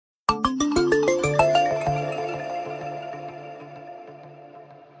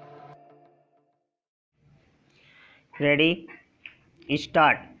Ready?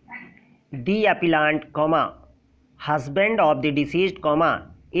 Start. The appellant, husband of the deceased,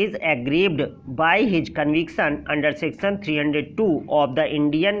 is aggrieved by his conviction under section 302 of the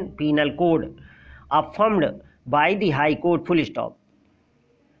Indian Penal Code, affirmed by the High Court, full stop.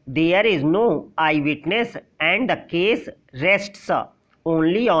 There is no eyewitness and the case rests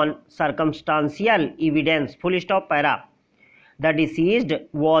only on circumstantial evidence, full stop, para. The deceased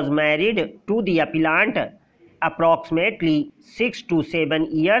was married to the appellant approximately 6 to 7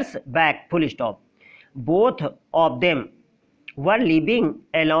 years back, full stop. Both of them were living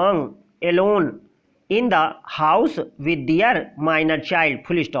alone in the house with their minor child,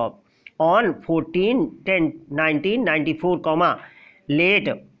 full stop. On 14/10/1994, late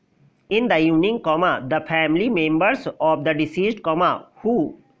in the evening, the family members of the deceased,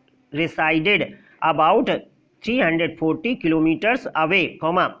 who resided about 340 kilometers away,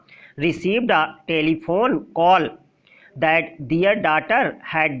 received a telephone call that their daughter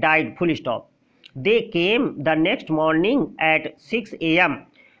had died, full stop. They came the next morning at 6 a.m.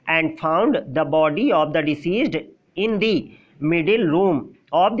 and found the body of the deceased in the middle room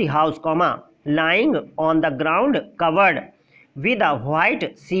of the house, lying on the ground covered with a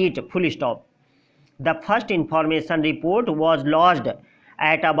white sheet, full stop. The first information report was lodged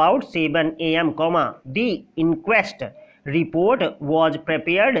at about 7 a.m., the inquest report was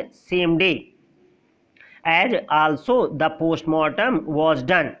prepared same day, as also the post-mortem was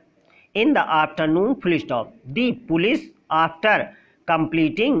done in the afternoon, full stop. The police, after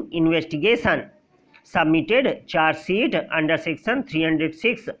completing investigation, submitted charge sheet under section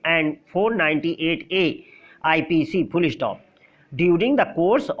 306 and 498A IPC, full stop. During the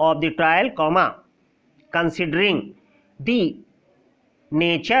course of the trial, considering the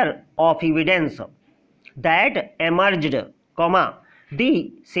nature of evidence that emerged,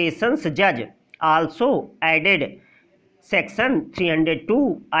 the sessions judge also added section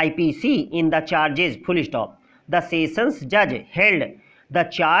 302 IPC in the charges, full stop. The sessions judge held the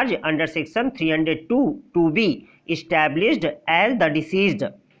charge under section 302 to be established as the deceased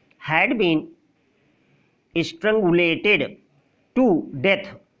had been strangulated to death,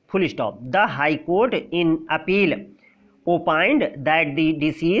 full stop. The High Court in appeal opined that the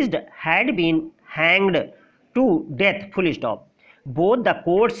deceased had been hanged to death, full stop. Both the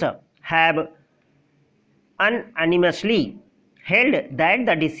courts have unanimously held that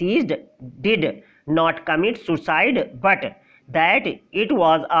the deceased did not commit suicide but that it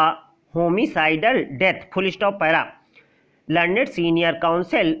was a homicidal death, full stop, para. Learned senior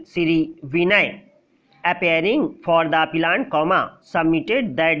counsel Sri Vinay, appearing for the appellant,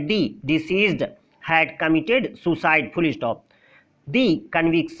 submitted that the deceased had committed suicide, full stop. The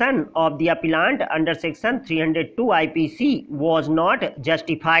conviction of the appellant under section 302 IPC was not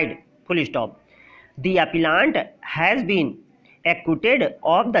justified, full stop. The appellant has been acquitted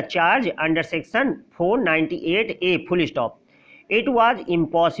of the charge under section 498A, full stop. It was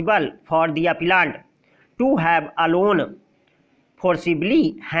impossible for the appellant to have alone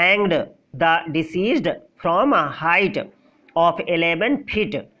forcibly hanged the deceased from a height of 11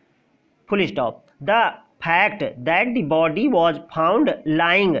 feet, full stop. The fact that the body was found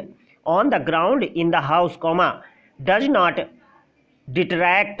lying on the ground in the house, does not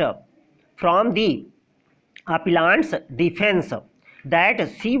detract from the appellant's defense that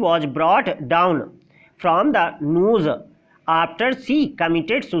she was brought down from the noose after she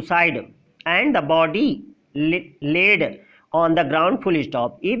committed suicide and the body laid on the ground, full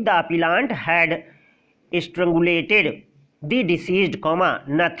stop. If the appellant had strangulated the deceased,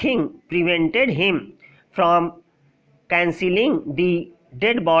 nothing prevented him from concealing the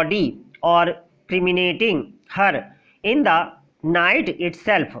dead body or cremating her in the night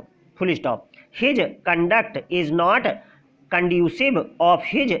itself, full stop. His conduct is not conducive of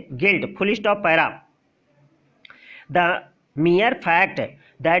his guilt, full stop, para. The mere fact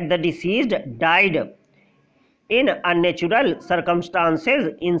that the deceased died in unnatural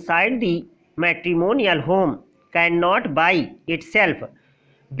circumstances inside the matrimonial home cannot by itself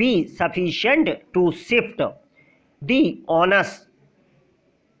be sufficient to shift the onus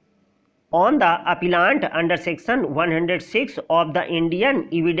on the appellant under section 106 of the Indian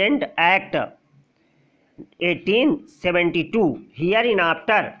Evidence Act 1872,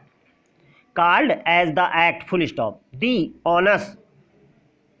 hereinafter called as the Act, full stop. The onus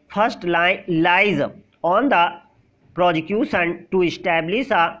first lies on the prosecution to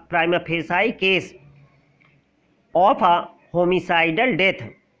establish a prima facie case of a homicidal death,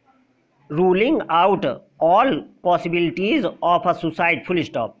 ruling out all possibilities of a suicide, full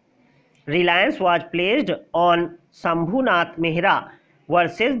stop. Reliance was placed on Shambhunath Mehra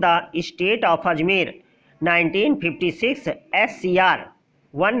versus the State of Ajmer, 1956 SCR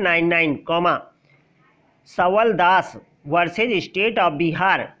 199, Sawal Das versus State of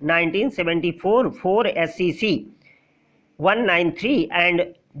Bihar 1974 4 SCC 193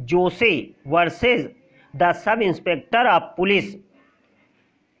 and Jose versus the Sub-Inspector of Police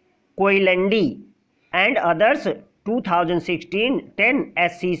Koilandi and others 2016 10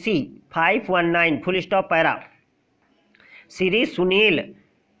 SCC 519 full stop para. Sri Sunil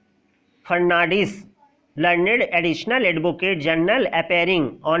Fernandez, learned additional advocate general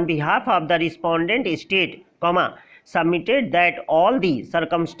appearing on behalf of the respondent state, submitted that all the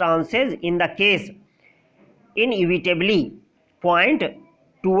circumstances in the case inevitably point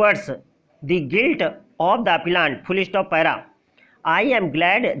towards the guilt of the appellant, full stop para. I am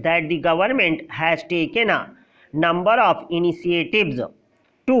glad that the government has taken a number of initiatives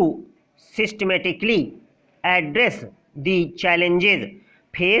to systematically address the challenges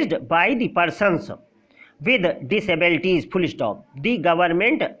faced by the persons with disabilities, full stop. The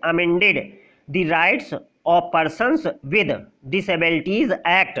government amended the Rights of Persons with Disabilities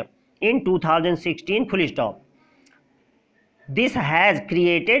Act in 2016, full stop. This has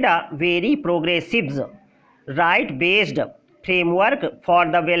created a very progressive, right-based framework for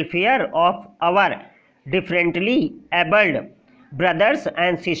the welfare of our differently abled brothers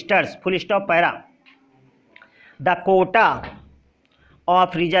and sisters, full stop para. The quota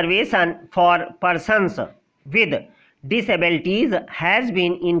of reservation for persons with disabilities has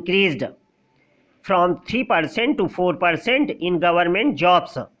been increased from 3% to 4% in government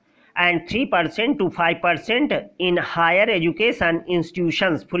jobs and 3% to 5% in higher education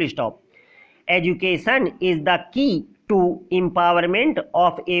institutions, full stop. Education is the key to empowerment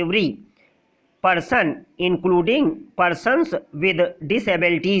of every person, including persons with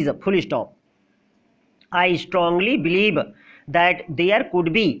disabilities, full stop. I strongly believe that there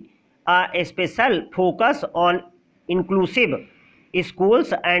could be a special focus on inclusive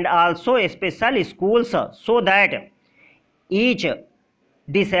schools and also special schools so that each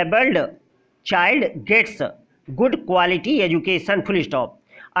disabled child gets good quality education, full stop.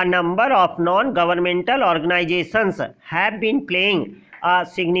 A number of non-governmental organizations have been playing a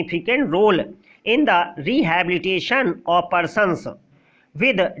significant role in the rehabilitation of persons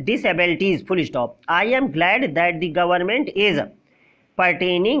with disabilities, full stop. I am glad that the government is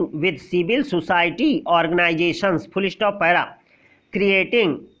partnering with civil society organizations, full stop para,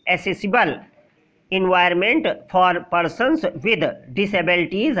 creating accessible environment for persons with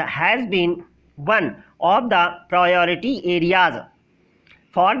disabilities has been one of the priority areas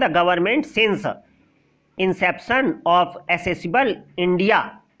for the government since inception of Accessible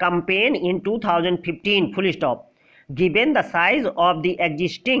India campaign in 2015, full stop. Given the size of the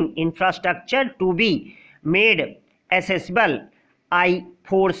existing infrastructure to be made accessible, I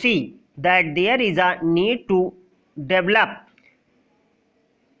foresee that there is a need to develop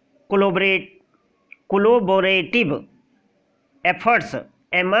collaborative efforts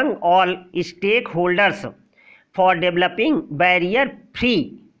among all stakeholders for developing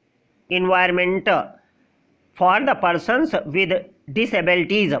barrier-free environment for the persons with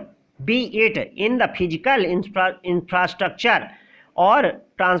disabilities, be it in the physical infrastructure or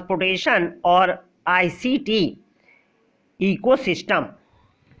transportation or ICT ecosystem.